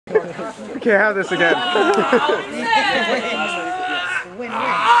We can't have this again.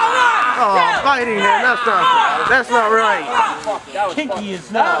 Oh, fighting him. That's not right. Kinky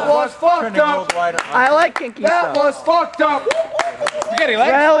is not. That was fucked up. I like kinky That stuff. was fucked up. Spaghetti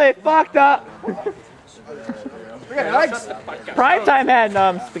legs. Really fucked up. Spaghetti legs. Primetime had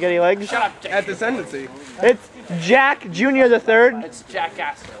spaghetti legs. Shut up, Jack. At Descendancy. It's Jack Jr. the Third. It's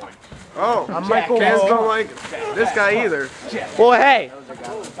Jackass. Oh, Michael fans don't like this guy either. Well, hey,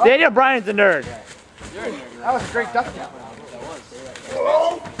 Daniel Bryan's a nerd. That was a great duck down.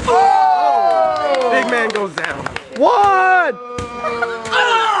 Big man goes down. One.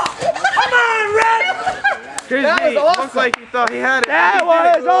 Come on, Red! Crazy. Looks like he thought he had it. That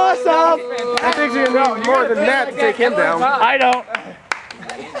was awesome. I think he's gonna need more than that to take him down. I don't.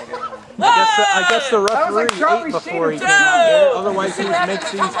 I guess the referee ate before he came out there. Otherwise, he would make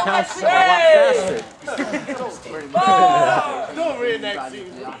these counts a lot faster. Don't reenact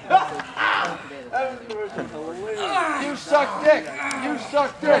scenes. You suck dick. You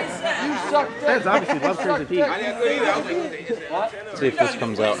suck dick. You suck dick. That's obviously love Crazy Pete. See if this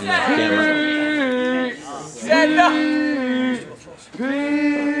comes out in the camera.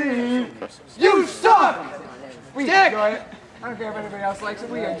 You suck. We enjoy it. I don't care if anybody else likes it.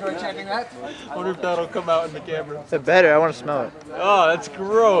 We enjoy chanting that. I wonder if that'll come out in the camera. It's better. I want to smell it. Oh, that's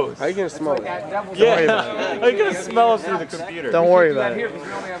gross. How you gonna smell it? Yeah, I'm gonna smell it through the computer. Don't worry about Here it. because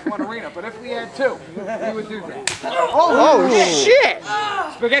we only have one arena, but if we had two, we would do that. Oh shit!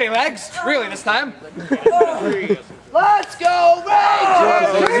 Spaghetti legs? Really this time? Let's go,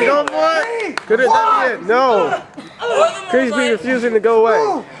 Rangers! You know what? Could it not be it? No. Crazy Pete refusing to go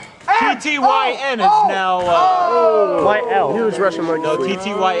away. TTYN is now. YL. Huge Russian leg. No,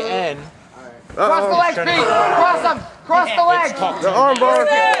 TTYN. Cross the legs, Pete! Cross them! Cross the legs! The armbar.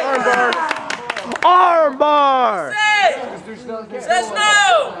 Armbar. Armbar. Says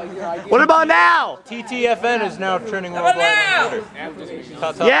no! What about now? TTFN is now trending worldwide on Twitter.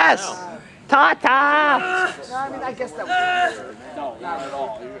 Ta-ta Yes. now. Tata. I mean, I guess that was... No, not at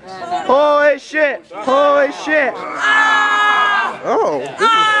all. Holy shit. Holy shit. Oh,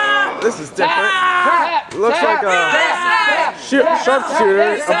 this is different. Looks like a sharpshooter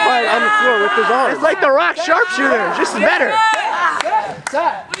applied on the floor with his arm. It's like the Rock sharpshooter, just better. I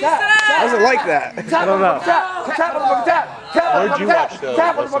doesn't like that. I don't know. Where'd you watch the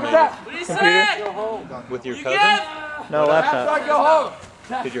WrestleMania? What do you say? With your cousin? No laptop. Go home!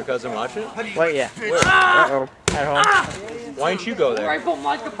 Did your cousin watch it? Wait, yeah. Uh-oh. At home. Why didn't you go there? I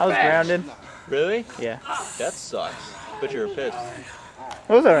was grounded. Really? Yeah. That sucks. But you were pissed.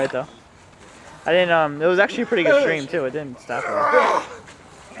 It was alright though. I didn't. It was actually a pretty good stream too. It didn't stop at all.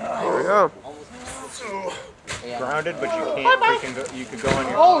 Here we go. Grounded, but you can't freaking go. You could go on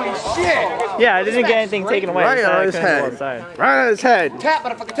your. Holy shit! Yeah, I didn't get anything taken away. Right so I on his couldn't go head. outside. Right on his head. Tap,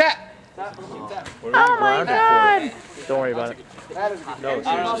 motherfucker, tap! What are you grounded Don't worry about it. for? No,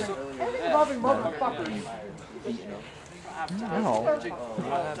 seriously. Motherfucker. No.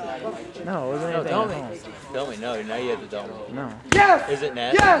 No, it wasn't anything. Tell me. at home. Tell me. No, now you have to tell me. No. Yes! Is it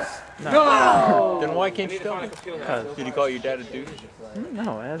nasty? Yes! No. No! Then why can't you tell me? Because. Did you call your dad a douche?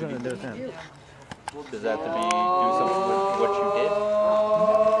 No, it has nothing to do with him. Does that have to be do something with what you did?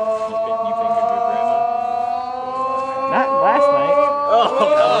 You fingered your grandma? Not last night.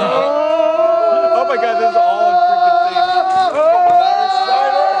 Oh my God! This is all a freaking thing.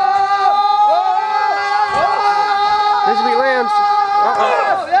 Crazy Pete lands.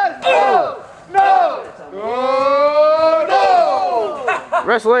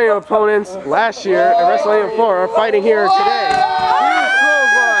 WrestleMania opponents last year and WrestleMania 4 are fighting here today. Huge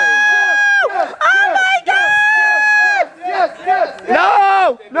clothesline.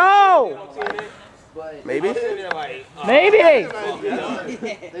 No! No! Maybe? Maybe!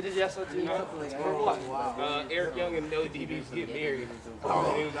 Eric Young and Nelly DB's getting married.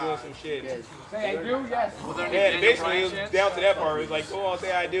 And he was doing some shit. Say I do, yes. Yeah, basically it was down to that part. It was like, go on,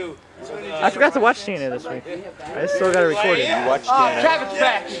 say I do. I forgot to watch TNA this week. I still gotta record it. You watched Cabbage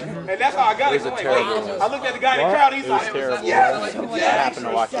patch. And that's how I got it. It was a Going. terrible. I looked at the guy in the crowd. He's It was like, terrible. yes. I happened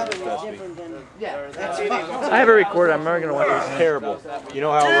to watch it this past week. I have it recorded. I'm never gonna watch it. Terrible. You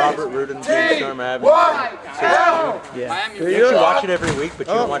know how Robert Roode and James Storm are having Yeah. You actually watch it every week, but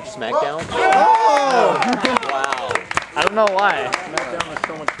you don't watch SmackDown? Oh! Wow. I don't know why. SmackDown is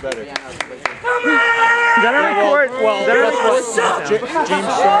so much better. Is that a record? Well, is that a record? James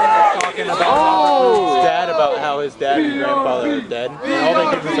Storm was talking about how his dad and grandfather are dead, and all they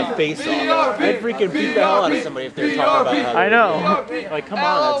did was a face-off. I'd freaking beat the hell out of somebody if they were talking about how I know. Like, come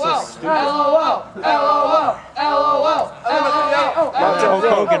on, that's so stupid. LOL! LOL! LOL! LOL!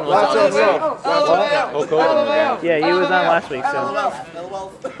 Hogan was on the show. Hulk Hogan was on. Yeah, he was on last week, so.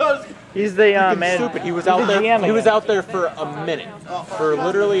 He's the manager. Stupid. He was out there. He was out there for a minute, for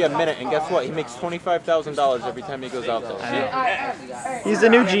literally a minute, and guess what? He makes $25,000 every time he goes out there. He's the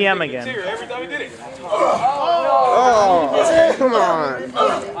new GM again. Every time he did it. Oh, come on.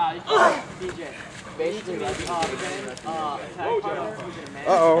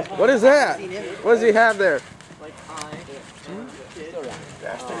 Uh-oh. What is that? What does he have there?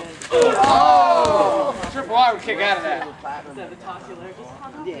 Oh! Triple R would kick out of that.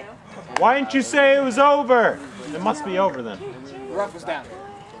 Why didn't you say it was over? It must be over then. Rough was down.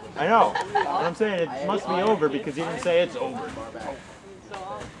 I know. But I'm saying it must be over because he didn't say it's over.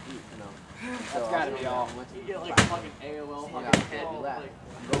 That's gotta be all.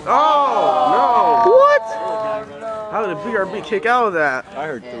 Oh, no. What? How did BRB kick out of that? I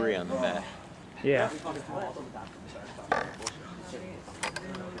heard 3 on the mat. Yeah.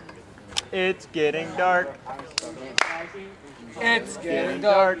 It's getting dark. It's getting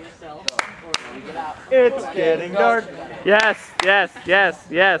dark. It's getting dark. Yes, yes, yes,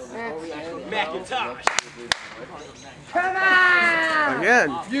 yes. Macintosh. Come on! Again.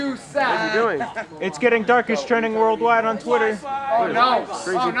 You What's suck. he doing? It's getting dark is trending worldwide on Twitter. Oh no!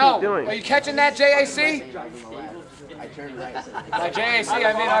 Crazy Oh Pete no! doing? Are you catching that, JAC? By JAC,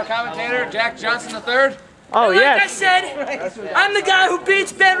 I mean our commentator, Jack Johnson III. Oh, Like I yes. said, I'm the guy who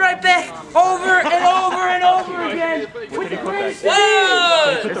beats Ben right back over and over and over again. With the greatest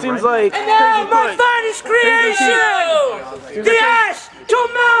It seems like And now Crazy my Pete. finest creation, the Ash to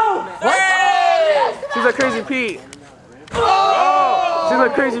Mel. Seems like Crazy Pete. Oh! Seems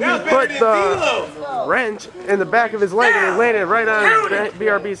like Crazy Pete put the wrench in the back of his leg and it landed right on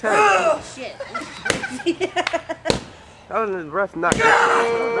BRB's head. How did the ref not get it?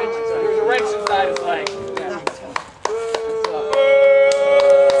 There's a wrench inside his leg.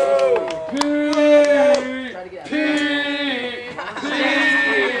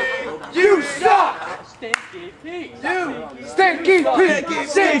 You suck! Stinky Pete! Stinky Pete!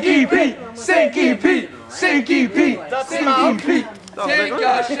 Stinky Pete! Stinky Pete! Stinky Pete! Stinky Pete! Take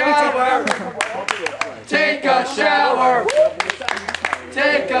a shower! Take a shower!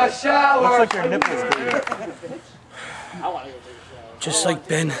 Take a shower! Looks like your nipples bleeding. Just like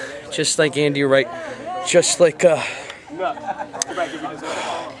Ben, just like Andy Wright, just like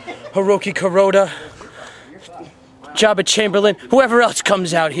Hiroki Kuroda, Jabba Chamberlain, whoever else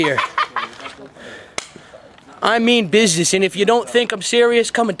comes out here. I mean business, and if you don't think I'm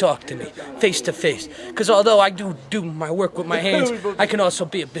serious, come and talk to me, face to face. Because although I do my work with my hands, I can also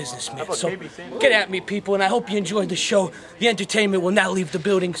be a businessman. So get at me, people, and I hope you enjoyed the show. The entertainment will not leave the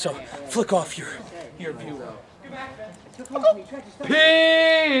building, so flick off your view.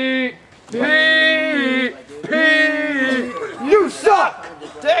 Pete! Pete! Pete! You suck!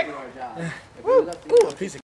 Dick!